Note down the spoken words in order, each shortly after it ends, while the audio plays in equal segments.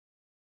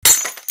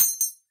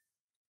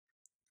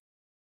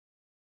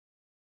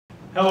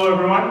Hello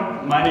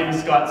everyone, my name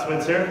is Scott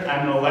Switzer.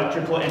 I'm an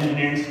electrical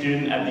engineering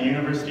student at the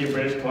University of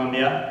British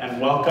Columbia,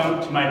 and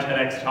welcome to my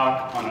TEDx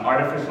talk on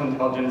artificial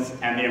intelligence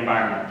and the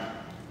environment.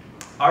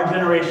 Our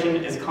generation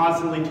is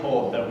constantly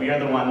told that we are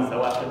the ones that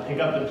will have to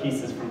pick up the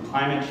pieces from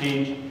climate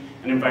change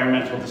and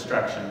environmental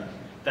destruction,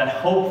 that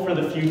hope for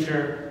the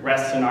future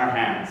rests in our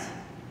hands.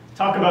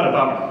 Talk about a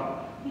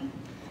bummer.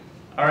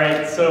 All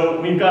right,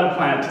 so we've got a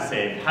planet to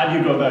save. How do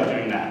you go about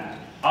doing that?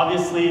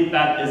 Obviously,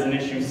 that is an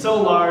issue so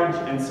large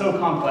and so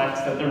complex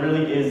that there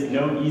really is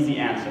no easy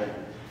answer.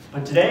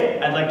 But today,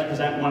 I'd like to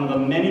present one of the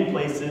many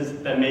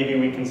places that maybe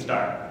we can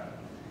start.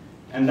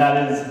 And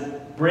that is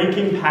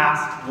breaking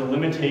past the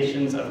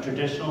limitations of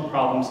traditional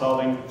problem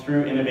solving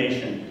through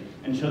innovation,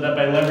 and show that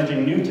by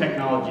leveraging new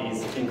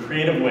technologies in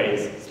creative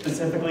ways,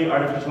 specifically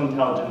artificial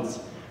intelligence,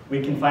 we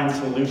can find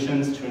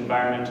solutions to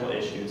environmental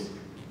issues.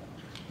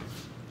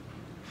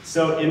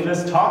 So in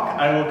this talk,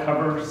 I will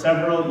cover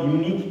several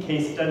unique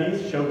case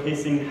studies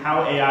showcasing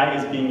how AI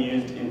is being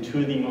used in two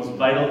of the most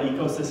vital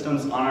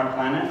ecosystems on our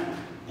planet,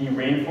 the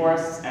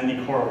rainforests and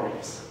the coral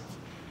reefs.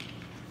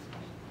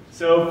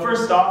 So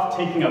first off,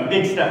 taking a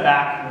big step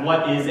back,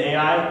 what is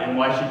AI and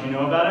why should you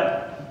know about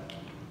it?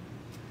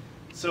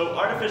 So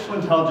artificial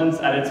intelligence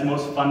at its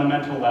most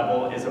fundamental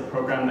level is a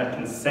program that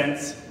can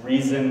sense,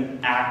 reason,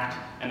 act,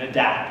 and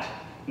adapt.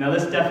 Now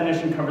this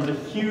definition covers a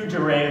huge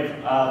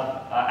array of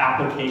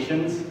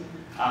applications,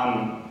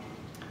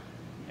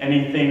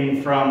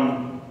 anything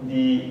from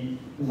the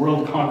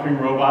world-conquering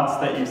robots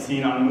that you've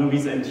seen on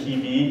movies and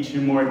TV to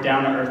more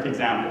down-to-earth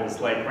examples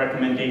like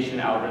recommendation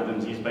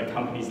algorithms used by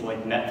companies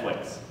like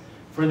Netflix.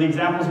 For the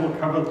examples we'll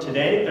cover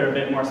today, they're a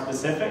bit more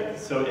specific.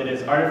 So it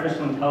is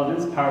artificial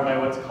intelligence powered by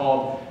what's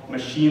called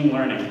machine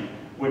learning,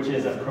 which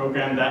is a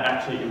program that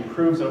actually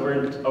improves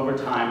over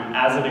time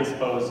as it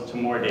exposed to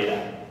more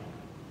data.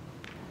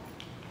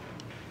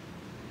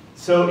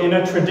 So in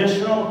a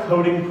traditional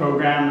coding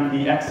program,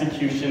 the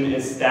execution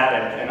is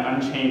static and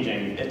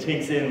unchanging. It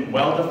takes in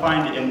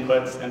well-defined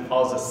inputs and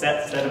follows a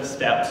set of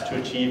steps to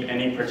achieve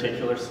any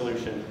particular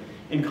solution.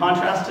 In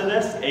contrast to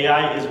this,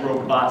 AI is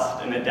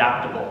robust and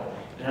adaptable.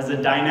 It has a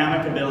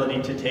dynamic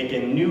ability to take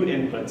in new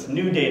inputs,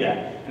 new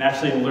data, and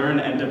actually learn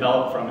and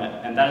develop from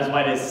it. And that is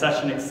why it is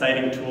such an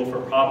exciting tool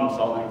for problem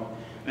solving.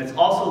 And it's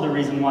also the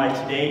reason why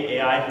today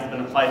AI has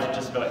been applied to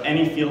just about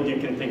any field you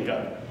can think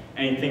of.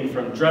 Anything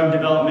from drug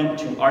development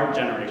to art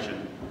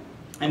generation.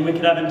 And we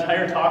could have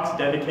entire talks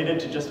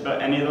dedicated to just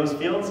about any of those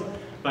fields,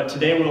 but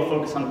today we'll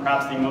focus on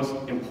perhaps the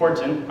most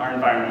important, our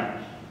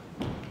environment.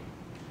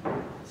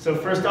 So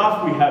first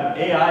off, we have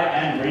AI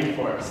and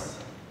rainforests.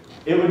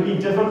 It would be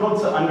difficult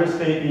to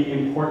understate the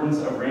importance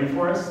of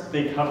rainforests.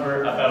 They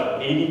cover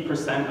about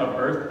 80% of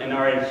Earth and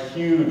are a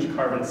huge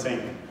carbon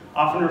sink,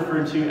 often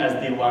referred to as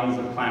the lungs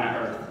of planet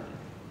Earth.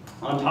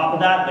 On top of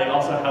that, they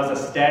also house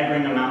a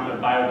staggering amount of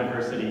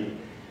biodiversity,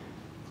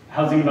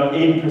 housing about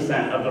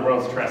 80% of the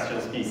world's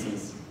terrestrial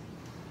species,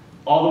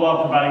 all the while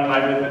providing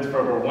livelihoods for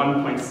over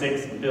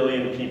 1.6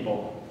 billion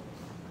people.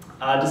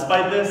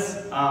 Despite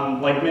this,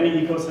 like many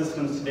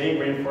ecosystems today,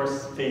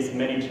 rainforests face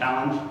many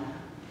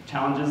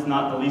challenges,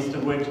 not the least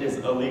of which is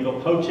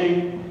illegal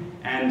poaching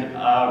and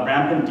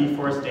rampant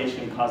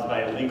deforestation caused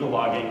by illegal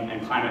logging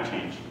and climate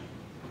change.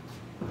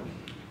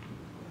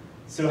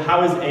 So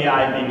how is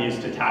AI being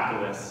used to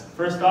tackle this?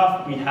 First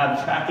off, we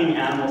have tracking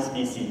animal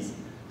species.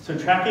 So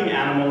tracking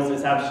animals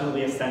is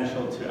absolutely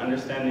essential to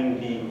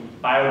understanding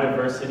the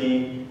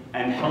biodiversity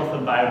and health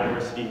of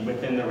biodiversity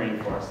within the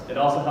rainforest. It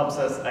also helps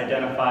us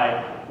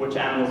identify which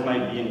animals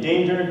might be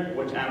endangered,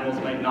 which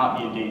animals might not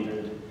be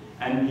endangered.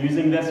 And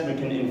using this, we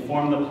can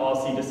inform the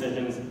policy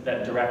decisions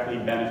that directly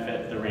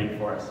benefit the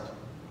rainforest.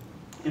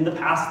 In the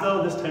past,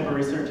 though, this type of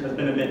research has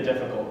been a bit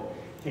difficult.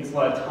 It takes a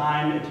lot of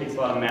time, it takes a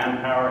lot of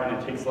manpower, and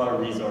it takes a lot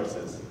of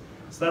resources.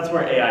 So that's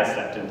where AI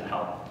stepped in to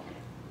help.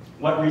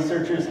 What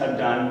researchers have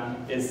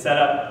done is set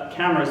up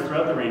cameras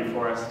throughout the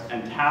rainforest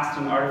and tasked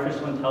an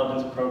artificial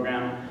intelligence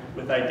program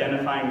with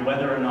identifying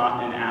whether or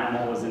not an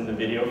animal was in the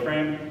video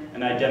frame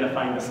and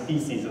identifying the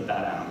species of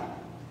that animal.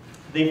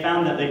 They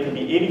found that they could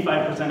be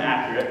 85%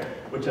 accurate,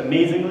 which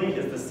amazingly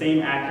is the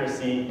same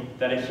accuracy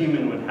that a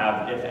human would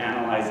have if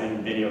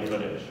analyzing video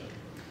footage.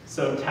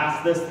 So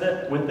task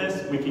with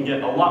this, we can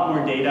get a lot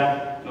more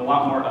data and a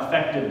lot more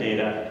effective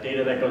data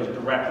that goes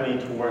directly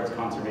towards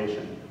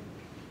conservation.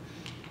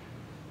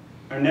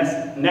 Our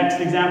next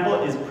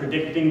example is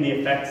predicting the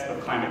effects of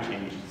climate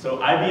change. So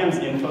IBM's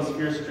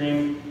Infosphere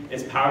stream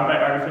is powered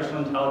by artificial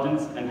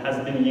intelligence and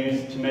has been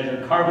used to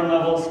measure carbon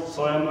levels,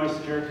 soil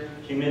moisture,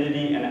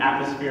 humidity, and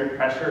atmospheric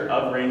pressure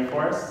of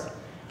rainforests,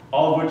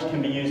 all of which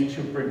can be used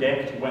to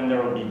predict when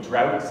there will be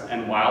droughts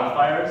and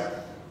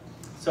wildfires.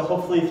 So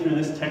hopefully through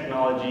this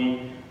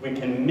technology, we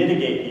can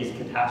mitigate these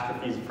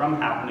catastrophes from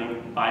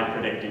happening by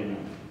predicting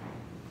them.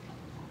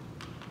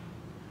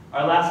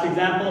 Our last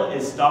example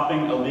is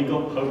stopping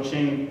illegal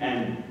poaching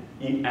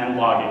and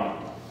logging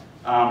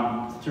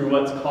through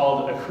what's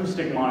called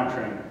acoustic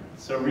monitoring.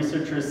 So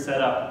researchers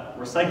set up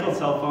recycled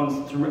cell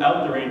phones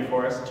throughout the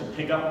rainforest to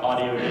pick up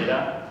audio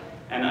data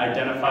and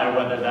identify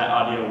whether that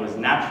audio was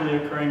naturally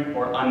occurring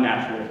or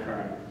unnaturally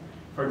occurring.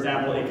 For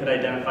example, it could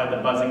identify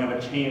the buzzing of a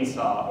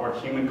chainsaw or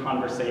human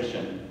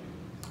conversation.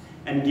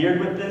 And geared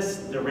with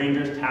this, the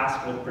rangers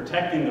tasked with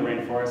protecting the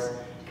rainforest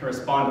can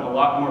respond a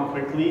lot more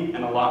quickly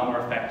and a lot more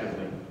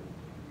effectively.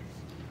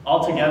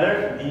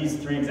 Altogether, these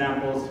three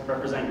examples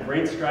represent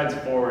great strides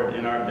forward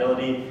in our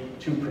ability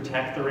to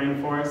protect the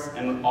rainforest,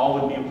 and all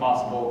would be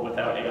impossible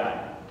without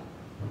AI.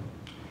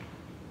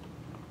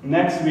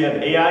 Next, we have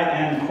AI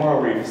and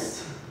coral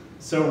reefs.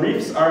 So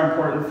reefs are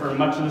important for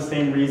much of the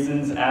same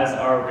reasons as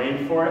our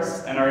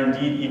rainforests, and are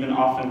indeed even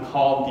often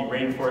called the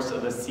rainforests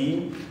of the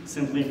sea,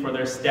 simply for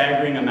their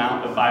staggering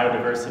amount of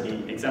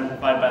biodiversity,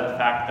 exemplified by the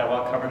fact that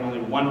while covering only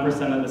 1%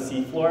 of the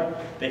seafloor,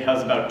 they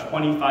house about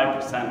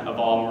 25% of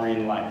all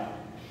marine life.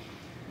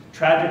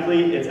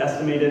 Tragically, it's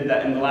estimated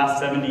that in the last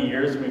 70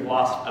 years, we've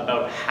lost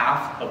about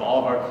half of all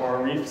of our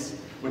coral reefs,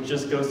 which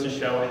just goes to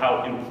show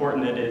how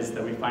important it is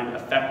that we find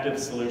effective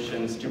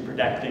solutions to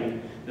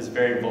protecting this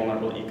very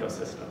vulnerable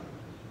ecosystem.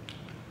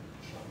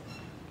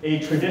 A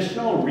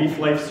traditional reef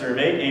life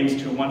survey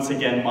aims to once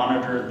again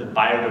monitor the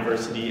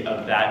biodiversity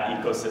of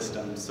that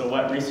ecosystem. So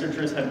what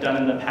researchers have done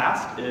in the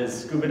past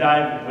is scuba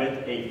dive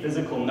with a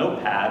physical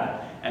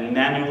notepad and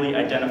manually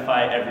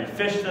identify every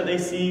fish that they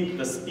see,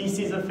 the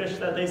species of fish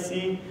that they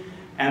see,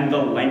 and the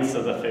lengths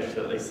of the fish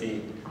that they see.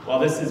 While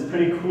this is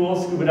pretty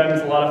cool, scuba diving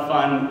is a lot of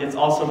fun, it's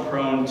also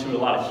prone to a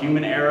lot of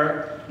human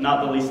error,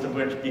 not the least of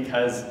which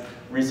because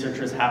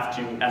researchers have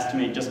to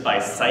estimate just by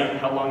sight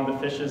how long the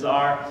fishes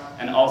are,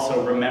 and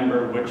also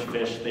remember which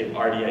fish they've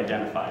already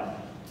identified.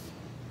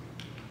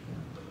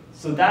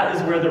 So that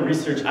is where the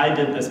research I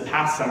did this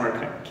past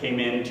summer came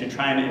in to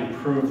try and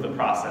improve the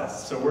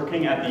process. So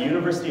working at the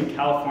University of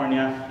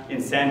California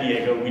in San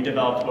Diego, we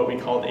developed what we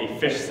called a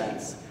fish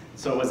sense.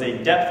 So it was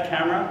a depth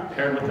camera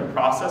paired with a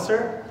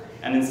processor,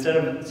 and instead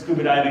of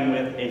scuba diving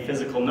with a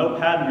physical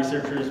notepad,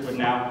 researchers would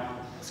now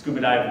scuba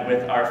dive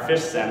with our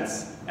fish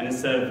sense. And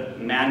instead of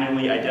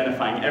manually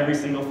identifying every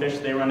single fish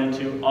they run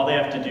into, all they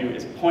have to do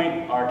is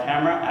point our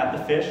camera at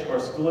the fish or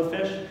school of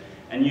fish,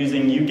 and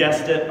using, you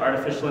guessed it,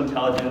 artificial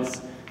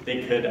intelligence,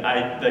 they could,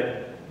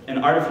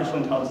 an artificial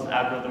intelligence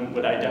algorithm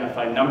would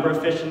identify number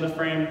of fish in the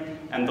frame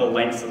and the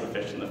lengths of the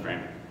fish in the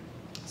frame.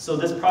 So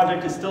this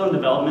project is still in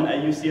development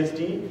at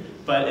UCSD,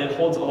 but it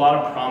holds a lot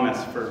of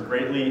promise for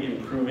greatly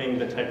improving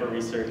the type of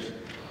research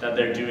that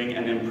they're doing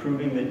and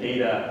improving the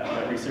data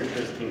that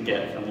researchers can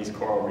get from these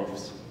coral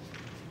reefs.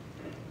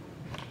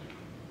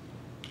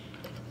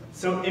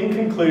 So in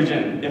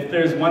conclusion, if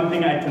there's one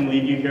thing I can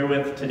leave you here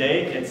with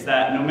today, it's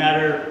that no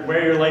matter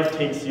where your life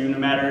takes you, no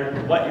matter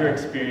what your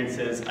experience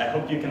is, I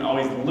hope you can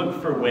always look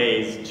for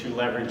ways to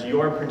leverage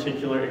your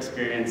particular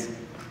experience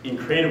in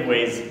creative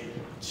ways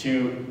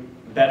to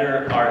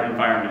better our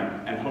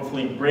environment and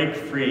hopefully break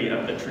free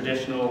of the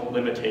traditional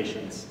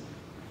limitations.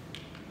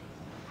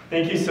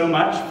 Thank you so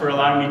much for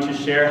allowing me to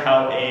share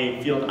how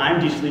a field I'm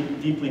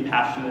deeply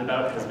passionate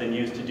about has been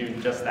used to do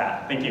just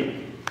that. Thank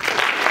you.